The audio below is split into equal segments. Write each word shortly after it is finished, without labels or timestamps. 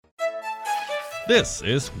This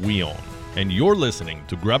is WION, and you're listening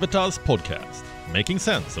to Gravitas podcast, making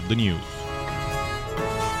sense of the news.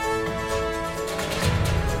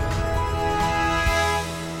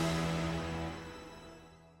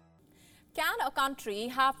 Can a country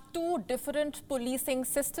have two different policing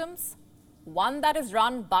systems? One that is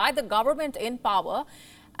run by the government in power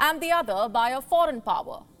and the other by a foreign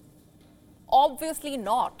power? Obviously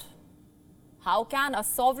not. How can a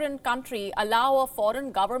sovereign country allow a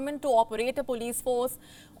foreign government to operate a police force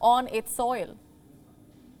on its soil?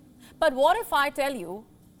 But what if I tell you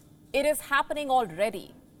it is happening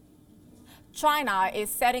already? China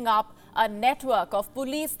is setting up a network of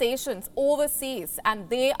police stations overseas, and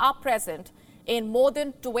they are present in more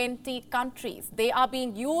than 20 countries. They are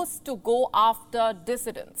being used to go after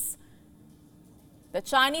dissidents. The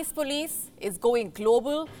Chinese police is going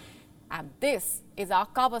global, and this is our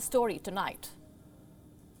cover story tonight.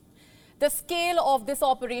 The scale of this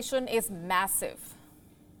operation is massive.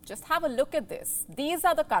 Just have a look at this. These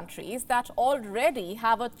are the countries that already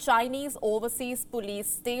have a Chinese overseas police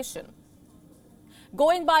station.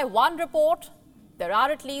 Going by one report, there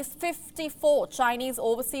are at least 54 Chinese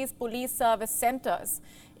overseas police service centers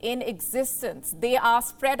in existence. They are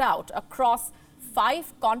spread out across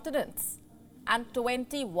 5 continents and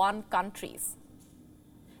 21 countries.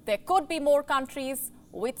 There could be more countries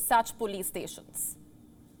with such police stations.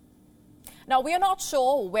 Now, we are not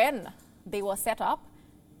sure when they were set up,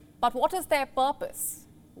 but what is their purpose?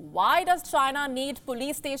 Why does China need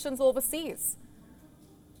police stations overseas?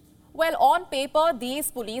 Well, on paper, these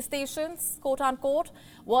police stations, quote unquote,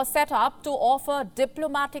 were set up to offer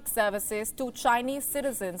diplomatic services to Chinese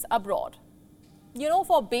citizens abroad. You know,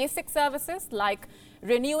 for basic services like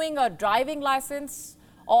renewing a driving license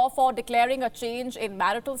or for declaring a change in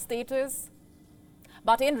marital status.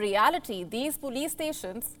 But in reality, these police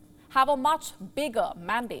stations have a much bigger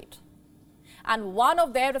mandate. And one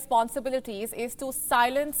of their responsibilities is to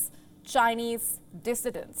silence Chinese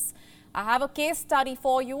dissidents. I have a case study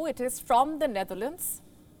for you. It is from the Netherlands.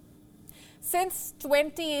 Since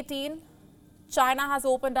 2018, China has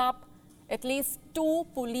opened up at least 2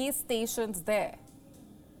 police stations there.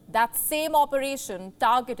 That same operation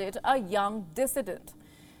targeted a young dissident.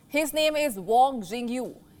 His name is Wang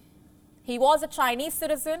Jingyu. He was a Chinese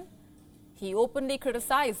citizen. He openly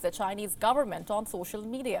criticized the Chinese government on social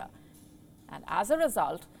media. And as a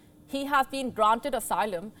result, he has been granted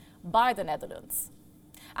asylum by the Netherlands.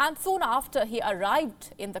 And soon after he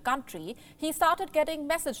arrived in the country, he started getting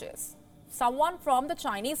messages. Someone from the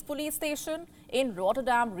Chinese police station in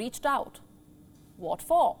Rotterdam reached out. What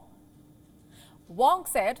for? Wang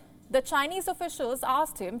said the Chinese officials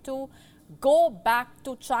asked him to go back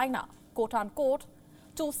to China, quote unquote,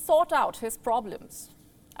 to sort out his problems.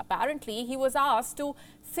 Apparently, he was asked to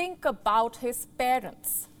think about his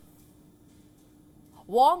parents.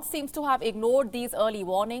 Wang seems to have ignored these early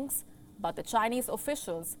warnings, but the Chinese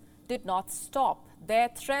officials did not stop. Their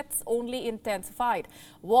threats only intensified.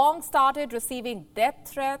 Wang started receiving death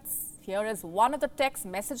threats. Here is one of the text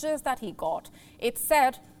messages that he got. It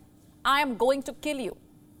said, "I am going to kill you."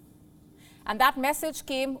 And that message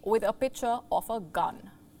came with a picture of a gun.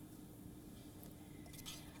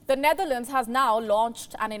 The Netherlands has now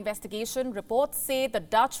launched an investigation. Reports say the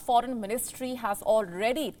Dutch Foreign Ministry has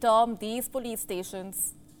already termed these police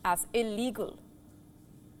stations as illegal.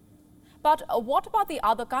 But what about the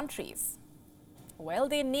other countries? Well,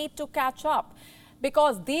 they need to catch up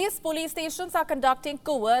because these police stations are conducting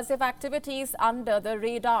coercive activities under the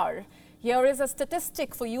radar. Here is a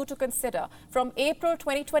statistic for you to consider. From April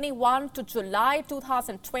 2021 to July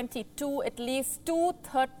 2022, at least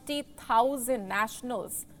 230,000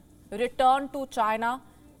 nationals returned to China.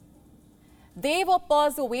 They were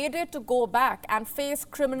persuaded to go back and face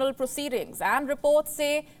criminal proceedings, and reports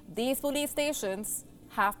say these police stations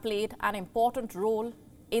have played an important role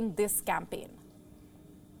in this campaign.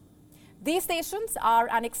 These stations are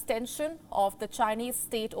an extension of the Chinese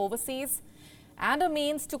state overseas and a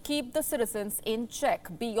means to keep the citizens in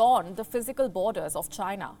check beyond the physical borders of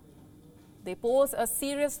China. They pose a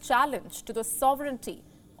serious challenge to the sovereignty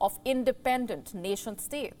of independent nation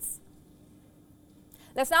states.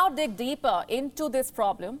 Let's now dig deeper into this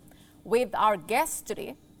problem with our guest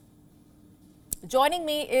today. Joining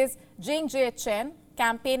me is Jingjie Chen,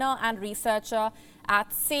 campaigner and researcher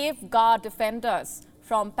at Safeguard Defenders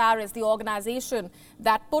from Paris, the organization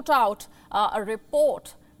that put out a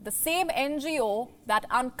report, the same NGO that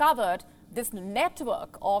uncovered this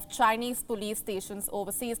network of Chinese police stations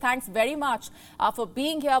overseas. Thanks very much for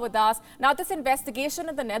being here with us. Now, this investigation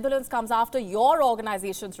in the Netherlands comes after your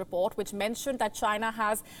organization's report, which mentioned that China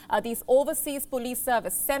has these overseas police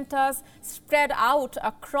service centers spread out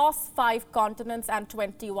across 5 continents and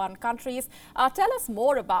 21 countries. Tell us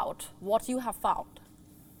more about what you have found.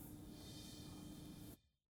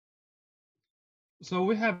 So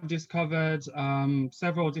we have discovered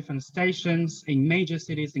several different stations in major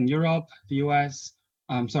cities in Europe, the US,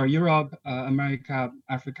 Europe, America,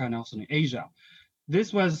 Africa, and also in Asia.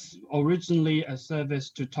 This was originally a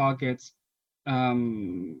service to target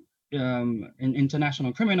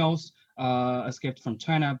international criminals escaped from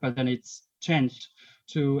China, but then it's changed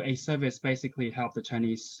to a service basically help the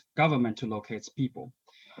Chinese government to locate people.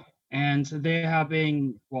 And they have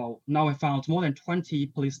been, well, now we found more than 20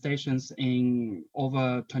 police stations in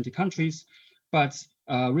over 20 countries. But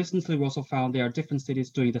recently we also found there are different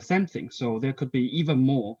cities doing the same thing. So there could be even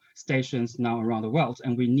more stations now around the world.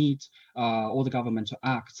 And we need all the government to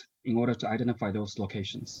act in order to identify those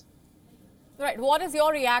locations. Right. What is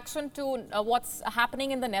your reaction to what's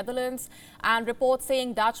happening in the Netherlands and reports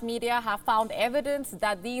saying Dutch media have found evidence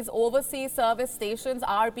that these overseas service stations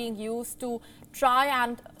are being used to try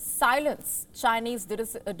and silence Chinese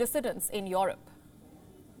dissidents in Europe?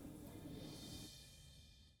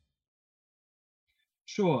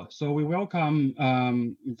 Sure. So we welcome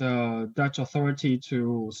the Dutch authority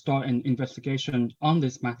to start an investigation on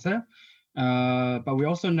this matter. But we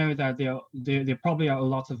also know that there probably are a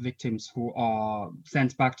lot of victims who are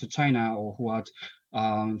sent back to China or who are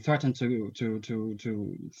threatened to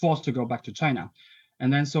forced to go back to China.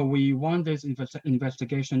 And then so we want this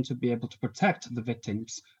investigation to be able to protect the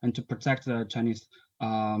victims and to protect the Chinese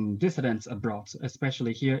dissidents abroad,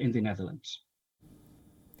 especially here in the Netherlands.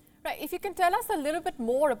 Right. If you can tell us a little bit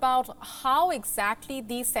more about how exactly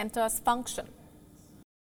these centers function.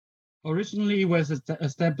 Originally, it was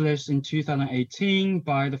established in 2018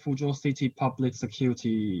 by the Fuzhou City Public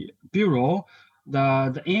Security Bureau.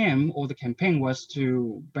 The aim or the campaign was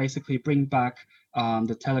to basically bring back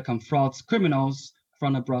the telecom fraud criminals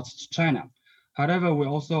from abroad to China. However, we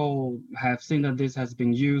also have seen that this has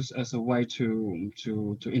been used as a way to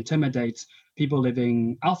intimidate people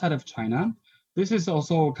living outside of China. This is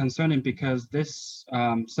also concerning because these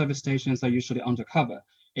service stations are usually undercover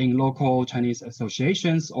in local Chinese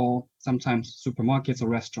associations or sometimes supermarkets or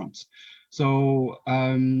restaurants. So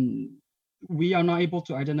we are not able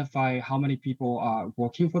to identify how many people are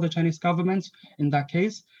working for the Chinese government in that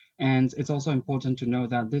case. And it's also important to know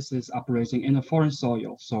that this is operating in a foreign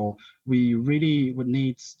soil. So we really would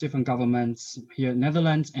need different governments here in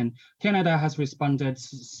Netherlands, and Canada has responded,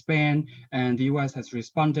 Spain and the US has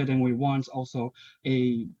responded, and we want also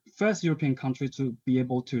a first European country to be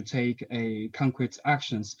able to take a concrete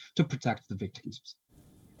actions to protect the victims.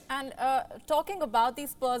 And talking about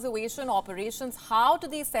these persuasion operations, how do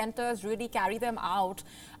these centers really carry them out?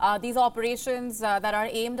 These operations that are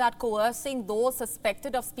aimed at coercing those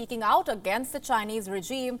suspected of speaking out against the Chinese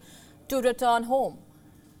regime to return home?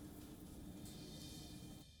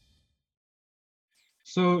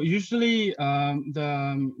 So usually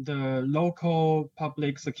the local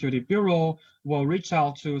public security bureau will reach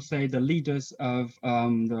out to, say, the leaders of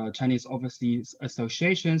the Chinese overseas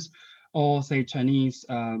associations or, say, Chinese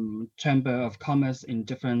Chamber of Commerce in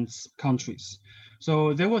different countries.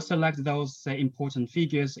 So they will select those, say, important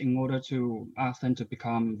figures in order to ask them to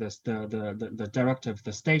become the director of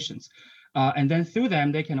the stations. And then through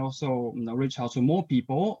them, they can also reach out to more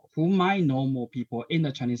people who might know more people in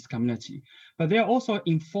the Chinese community. But there are also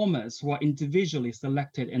informers who are individually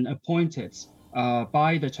selected and appointed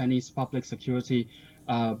by the Chinese public security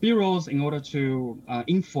bureaus in order to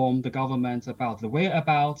inform the government about the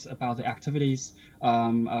whereabouts, about the activities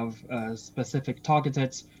of a specific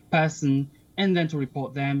targeted person, and then to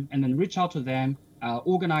report them and then reach out to them,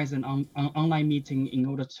 organize an online meeting in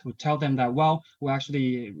order to tell them that, well, we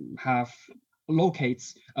actually have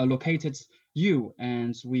located you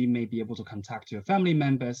and we may be able to contact your family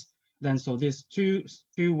members. Then so there's two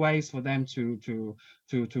ways for them to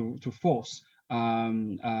force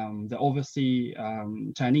the overseas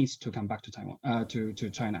Chinese to come back to Taiwan, to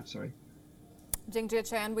China, sorry. Jingjie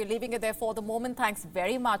Chen, we're leaving it there for the moment. Thanks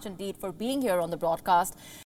very much indeed for being here on the broadcast.